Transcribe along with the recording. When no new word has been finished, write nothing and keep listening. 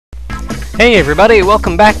Hey everybody,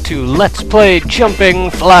 welcome back to Let's Play Jumping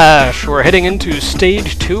Flash. We're heading into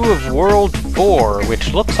Stage 2 of World 4,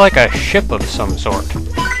 which looks like a ship of some sort. Ready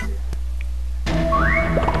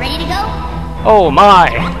to go? Oh my!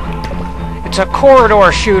 It's a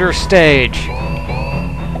corridor shooter stage!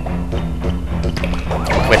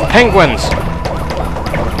 With penguins!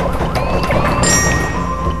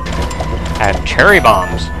 And cherry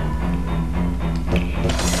bombs.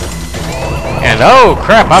 And oh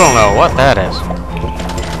crap, I don't know what that is.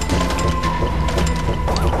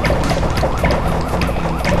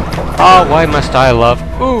 Oh, why must I love...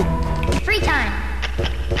 Ooh! Free time!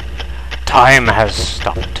 Time has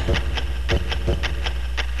stopped.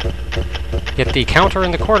 Yet the counter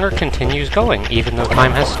in the corner continues going, even though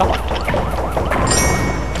time has stopped.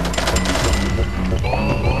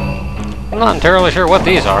 I'm not entirely sure what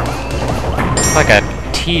these are. It's like a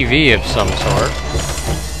TV of some sort.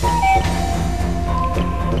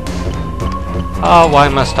 Oh, why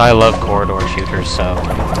must I love corridor shooters so?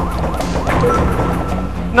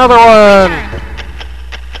 Another one!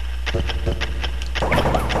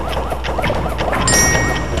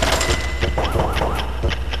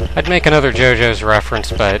 I'd make another JoJo's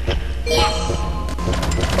reference, but...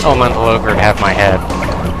 Elemental Ogre would have my head.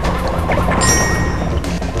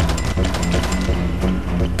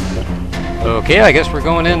 Okay, I guess we're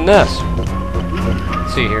going in this.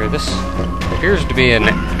 Let's see here, this appears to be an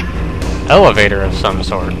elevator of some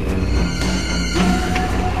sort.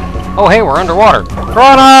 Oh hey, we're underwater!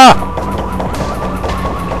 Piranha!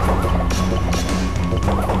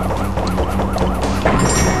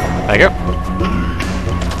 There you go.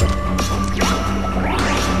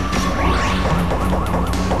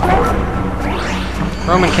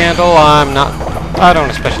 Roman candle, I don't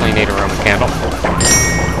especially need a Roman candle.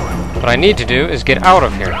 What I need to do is get out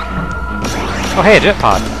of here. Oh hey, a jet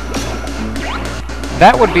pod.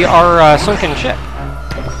 That would be our sunken ship.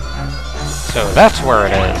 So that's where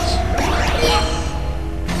it is.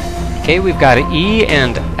 Okay, we've got E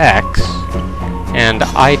and X. And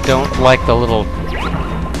I don't like the little...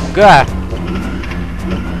 Gah!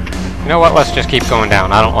 You know what, let's just keep going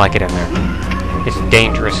down. I don't like it in there. It's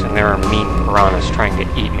dangerous and there are mean piranhas trying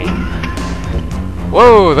to eat me.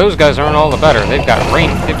 Whoa, those guys aren't all the better. They've got a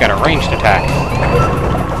ranged attack.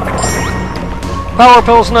 Power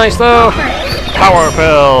pill's nice though. Power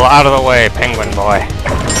pill! Out of the way, penguin boy.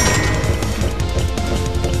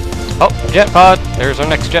 Oh, jet pod! There's our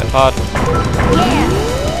next jet pod.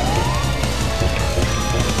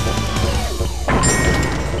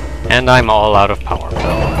 And I'm all out of power pill.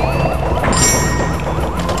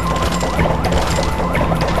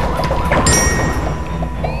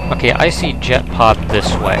 Okay, I see jet pod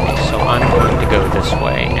this way, so I'm going to go this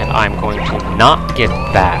way, and I'm going to not get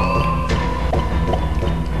that.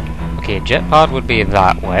 Okay, jet pod would be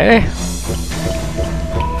that way.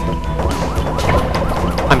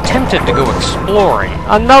 I'm tempted to go exploring.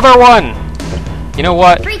 Another one! You know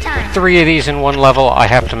what? 3 of these in one level, I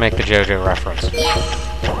have to make the JoJo reference.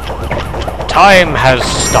 Time has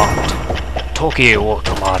stopped. Toki wo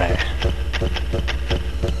tomare.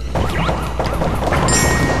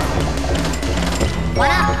 What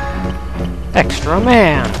up? Extra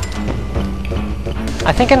man.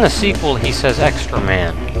 I think in the sequel he says extra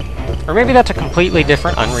man. Or maybe that's a completely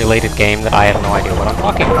different, unrelated game that I have no idea what I'm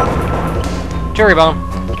talking about. Cherry bomb.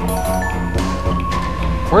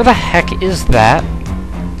 Where the heck is that?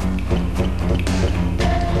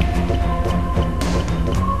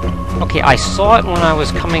 Okay, I saw it when I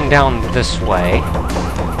was coming down this way.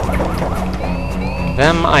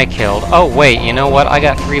 Them I killed. Oh wait, you know what? I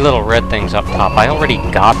got 3 little red things up top. I already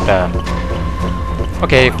got the...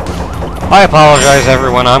 Okay. I apologize,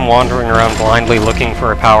 everyone. I'm wandering around blindly looking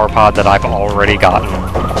for a power pod that I've already gotten.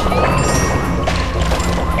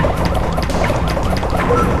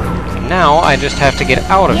 Now, I just have to get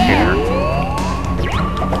out of here.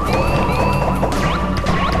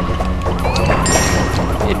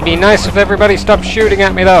 It'd be nice if everybody stopped shooting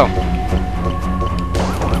at me, though.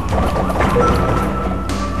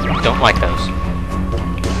 Don't like those.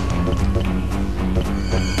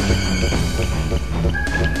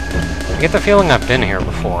 I get the feeling I've been here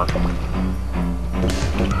before.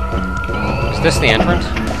 Is this the entrance?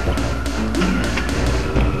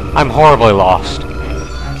 I'm horribly lost.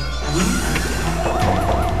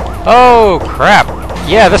 Oh, crap!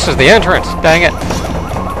 Yeah, this is the entrance! Dang it!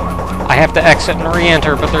 I have to exit and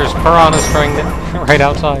re-enter, but there's piranhas trying to... right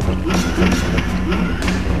outside.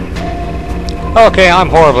 Okay, I'm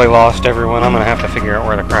horribly lost, everyone. I'm gonna have to figure out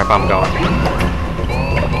where the crap I'm going.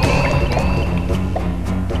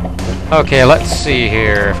 Okay, let's see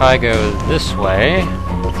here. If I go this way...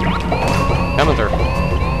 Coming through.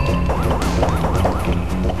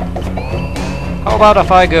 about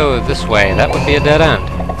if I go this way? That would be a dead end.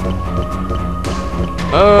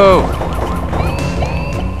 Oh!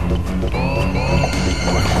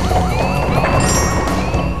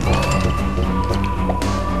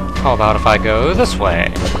 How about if I go this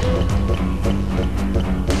way?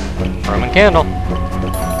 Roman candle.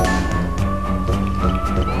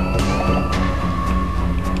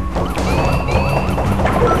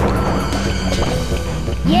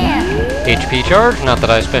 Yeah. HP charge, not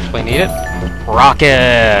that I especially need it.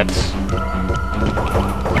 Rockets!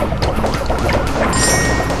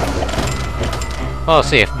 Well, let's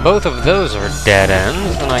see, if both of those are dead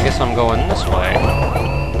ends, then I guess I'm going this way.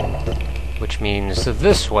 Which means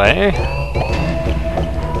this way.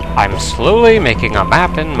 I'm slowly making a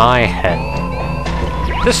map in my head.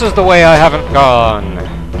 This is the way I haven't gone.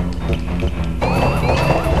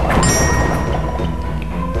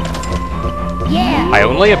 Yeah. I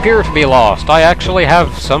only appear to be lost. I actually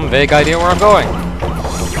have some vague idea where I'm going.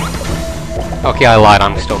 Okay, I lied.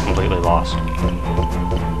 I'm still completely lost.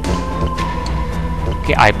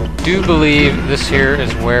 Okay, I do believe this here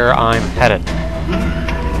is where I'm headed.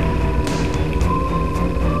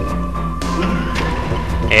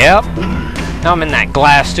 Yep. Now I'm in that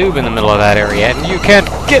glass tube in the middle of that area, and you can't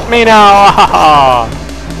get me now!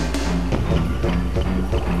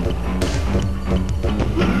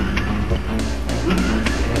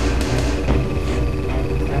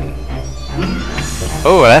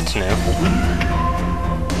 Oh, that's new.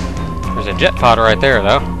 There's a jet pod right there,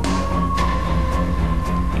 though.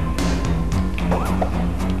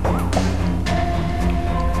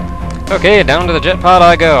 Okay, down to the jet pod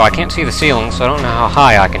I go. I can't see the ceiling, so I don't know how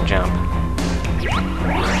high I can jump.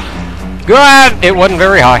 Good! It wasn't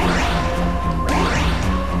very high.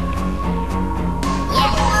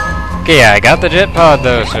 Okay, I got the jet pod,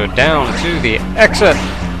 though, so down to the exit.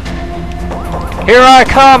 Here I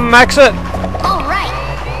come, exit! All right.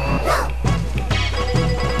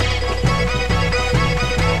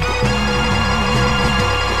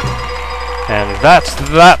 And that's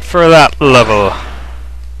that for that level.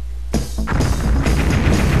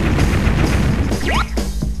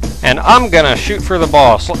 And I'm gonna shoot for the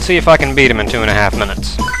boss. Let's see if I can beat him in 2.5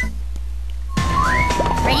 minutes.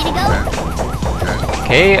 Ready to go?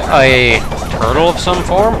 Okay, a turtle of some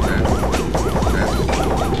form.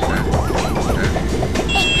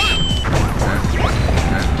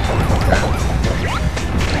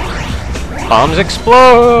 Bombs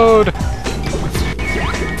explode!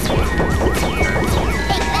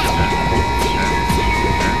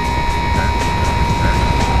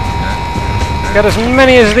 Got as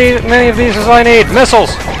many of these as I need.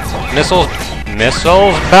 Missiles!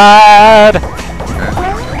 Missiles bad!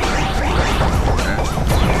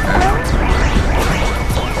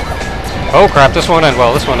 Oh crap, this won't end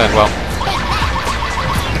well, this won't end well.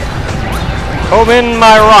 Home in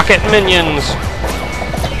my rocket minions!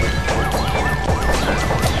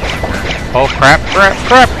 Oh crap.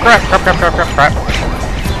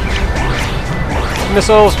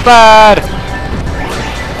 Missiles bad!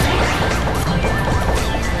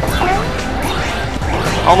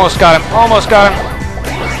 Almost got him, almost got him!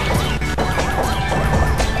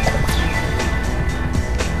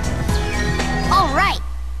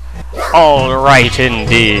 Alright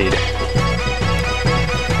indeed.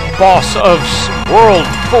 Boss of World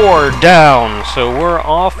 4 down, so we're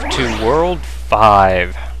off to World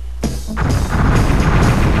 5.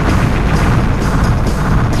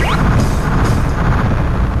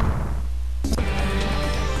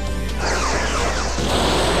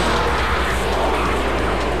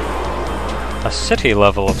 A city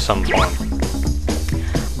level of some form.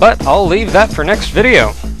 But I'll leave that for next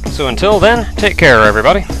video. So until then, take care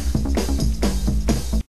everybody.